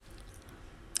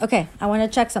Okay, I want to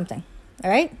check something. All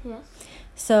right? Yes.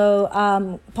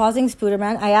 So, pausing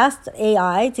Spooderman, I asked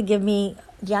AI to give me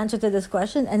the answer to this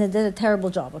question, and it did a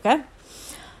terrible job, okay?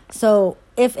 So,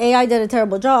 if AI did a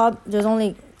terrible job, there's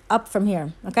only up from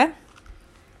here, okay?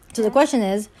 So, the question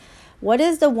is, what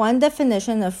is the one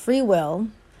definition of free will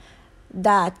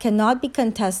that cannot be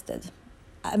contested?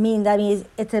 I mean, that means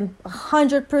it's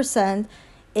 100%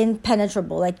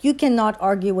 impenetrable. Like, you cannot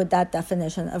argue with that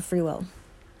definition of free will.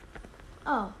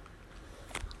 Oh.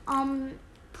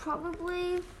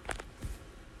 Probably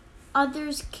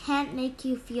others can't make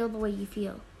you feel the way you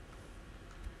feel.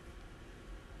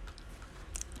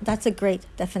 That's a great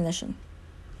definition.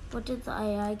 What did the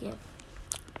AI give?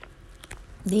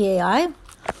 The AI?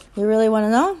 You really want to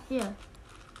know? Yeah.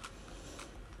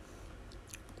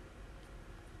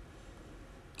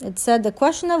 It said the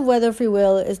question of whether free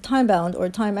will is time-bound or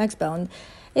time X-bound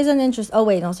is an interest... Oh,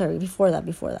 wait, no, sorry. Before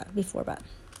that.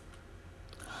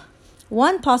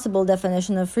 One possible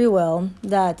definition of free will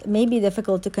that may be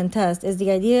difficult to contest is the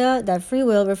idea that free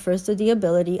will refers to the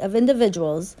ability of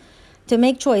individuals to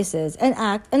make choices and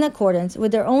act in accordance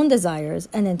with their own desires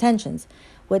and intentions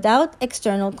without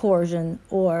external coercion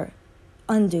or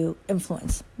undue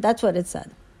influence. That's what it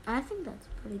said. I think that's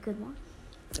a pretty good one.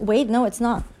 Wait, no, it's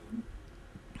not.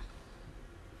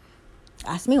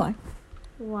 Ask me why.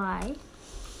 Why?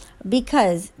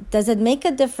 Because does it make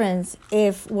a difference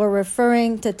if we're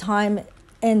referring to time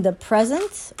in the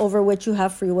present over which you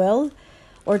have free will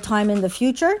or time in the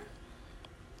future?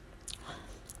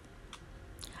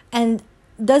 And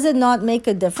does it not make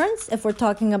a difference if we're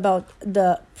talking about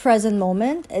the present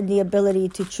moment and the ability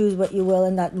to choose what you will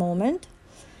in that moment?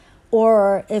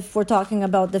 Or if we're talking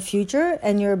about the future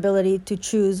and your ability to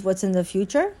choose what's in the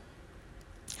future?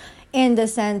 In the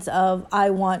sense of,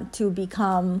 I want to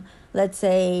become, let's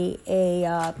say,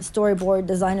 a storyboard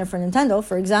designer for Nintendo,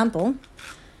 for example.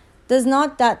 Does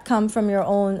not that come from your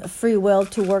own free will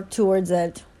to work towards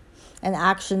it and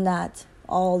action that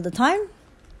all the time?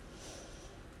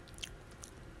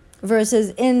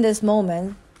 Versus in this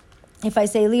moment, if I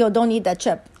say, Leo, don't eat that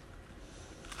chip.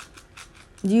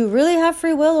 Do you really have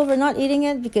free will over not eating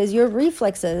it? Because your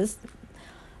reflexes,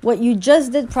 what you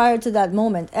just did prior to that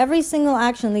moment, every single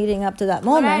action leading up to that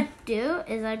moment. What I'd do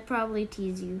is I'd probably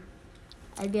tease you.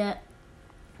 I'd be like,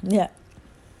 yeah.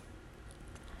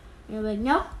 You're like,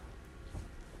 nope.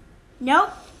 Nope.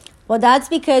 Well, that's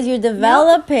because you're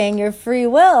developing your free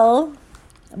will,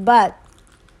 but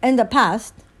in the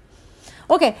past.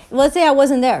 Okay, let's say I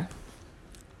wasn't there.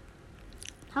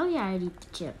 Hell yeah, I'd eat the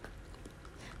chip.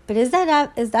 But is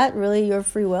that really your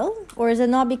free will? Or is it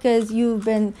not because you've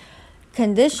been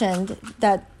conditioned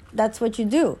that that's what you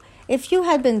do? If you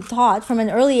had been taught from an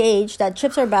early age that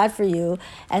chips are bad for you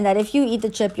and that if you eat the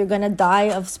chip, you're going to die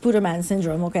of Spooderman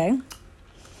syndrome, okay?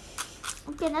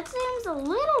 Okay, that seems a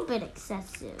little bit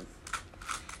excessive.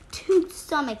 To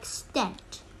some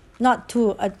extent. Not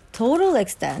to a total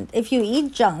extent. If you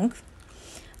eat junk,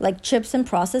 like chips and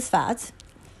processed fats,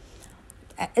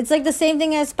 it's like the same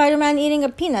thing as Spider-Man eating a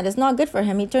peanut. It's not good for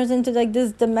him. He turns into like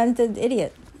this demented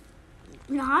idiot.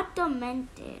 Not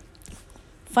demented.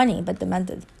 Funny, but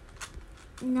demented.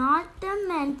 Not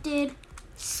demented.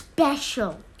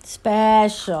 Special.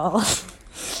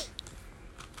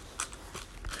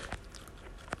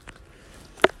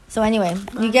 So anyway,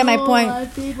 you get my point.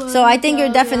 So I think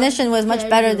your definition was much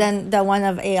better than the one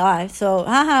of AI. So,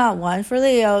 1 for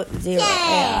Leo, 0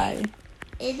 AI.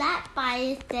 Is that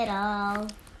biased at all?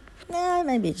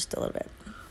 Maybe just a little bit.